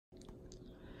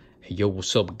Hey, yo,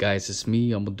 what's up, guys? It's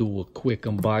me. I'm gonna do a quick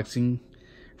unboxing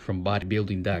from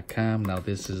bodybuilding.com. Now,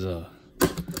 this is a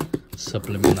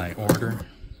supplement I order.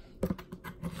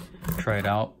 Try it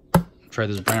out. Try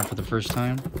this brand for the first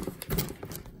time.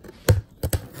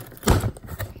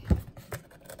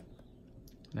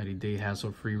 Day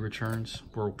hassle-free returns,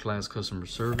 world-class customer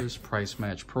service, price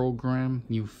match program,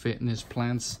 new fitness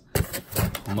plans,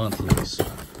 monthlies.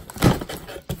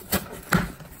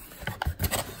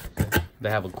 They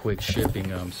have a quick shipping,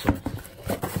 so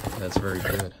that's very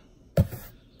good.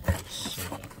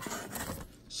 So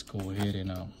let's go ahead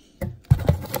and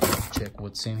check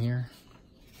what's in here.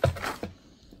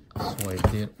 So I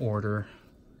did order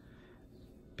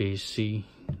Bcaa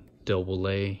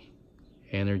AA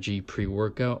Energy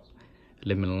pre-workout,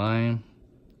 lemon lime,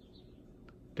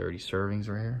 30 servings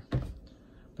right here.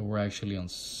 They were actually on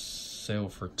sale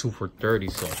for 2 for $30,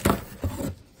 so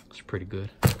it's pretty good.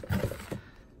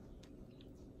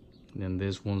 And then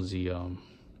this one's the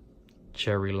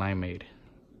cherry limeade.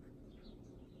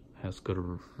 Has good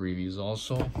reviews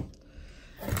also.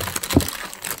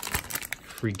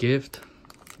 Free gift,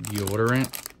 deodorant,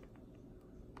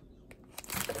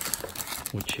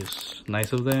 which is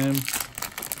nice of them.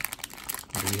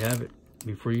 There you have it.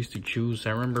 Before, you used to choose.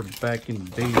 I remember back in the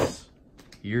days,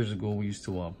 years ago, we used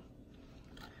to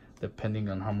depending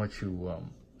on how much you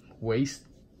waste,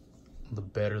 the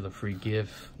better the free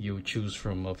gift. You would choose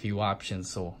from a few options.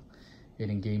 So it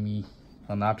didn't give me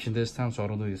an option this time, so I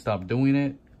don't know if to stop doing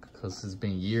it because it's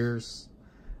been years.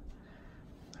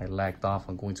 I lacked off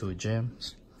on going to the gym.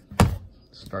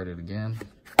 Started again.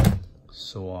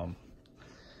 So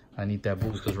I need that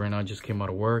boost because right now I just came out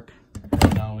of work.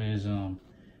 Now is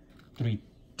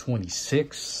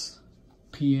 3:26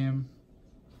 p.m.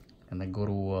 and I go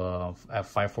to at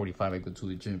 5:45 I go to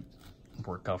the gym,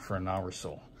 work out for an hour.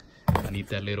 So I need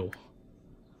that little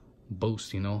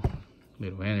boost, you know,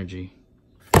 little energy,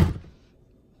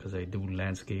 because I do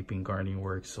landscaping, gardening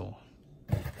work, so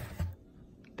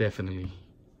definitely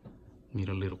need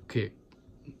a little kick.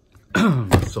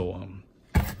 So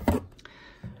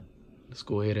let's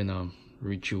go ahead and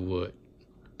read you what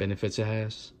benefits it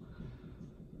has.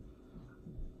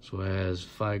 So it has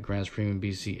 5 grams premium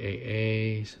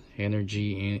Bcaa,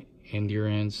 energy,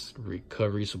 endurance,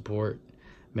 recovery support,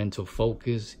 mental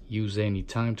focus, use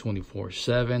anytime,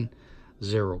 24/7,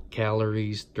 0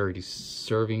 calories, 30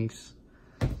 servings.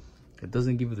 It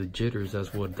doesn't give you the jitters,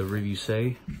 that's what the reviews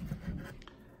say.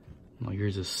 Now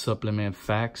here's a supplement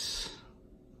facts.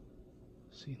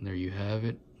 See, there you have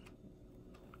it.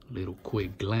 Little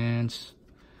quick glance.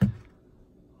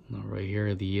 Now right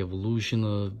here, the evolution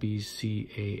of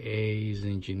Bcaa is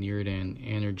engineered and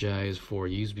energized for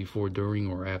use before, during,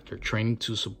 or after training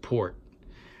to support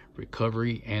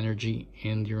recovery, energy,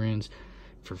 endurance,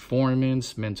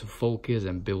 performance, mental focus,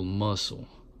 and build muscle.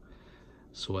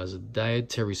 So as a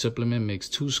dietary supplement, mix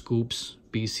 2 scoops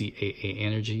Bcaa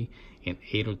energy and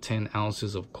 8 or 10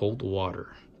 ounces of cold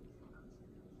water.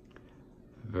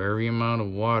 Vary amount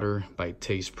of water by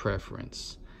taste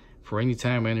preference. For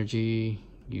anytime energy,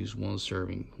 use 1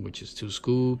 serving, which is 2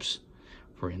 scoops.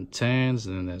 For intense,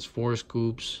 then that's 4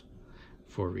 scoops.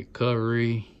 For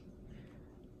recovery,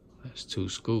 that's 2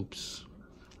 scoops.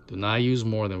 Do not use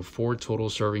more than 4 total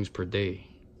servings per day.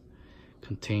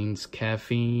 Contains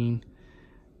caffeine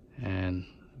and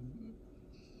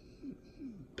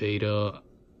beta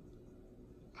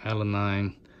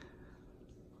alanine.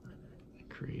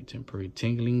 Create temporary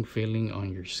tingling, feeling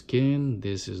on your skin.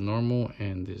 This is normal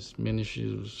and this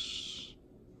diminishes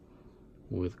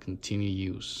with continued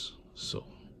use. So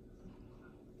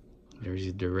there's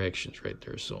the directions right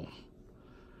there. So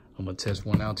I'm gonna test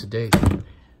one out today and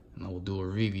I will do a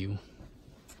review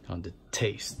on the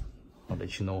taste. I'll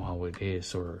let you know how it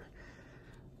is, or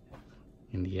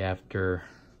in the after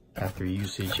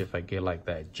usage if I get like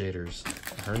that jitters.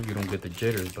 I heard you don't get the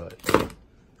jitters, but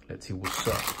let's see what's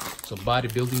up. So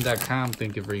bodybuilding.com,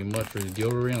 thank you very much for the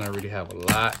deodorant. I already have a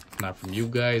lot, not from you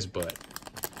guys, but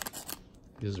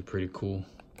this is a pretty cool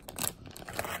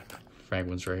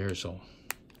fragrance right here. So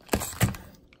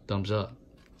thumbs up.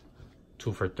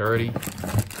 2 for $30.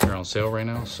 They're on sale right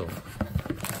now, so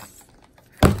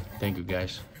thank you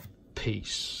guys.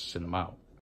 Peace, and I'm out.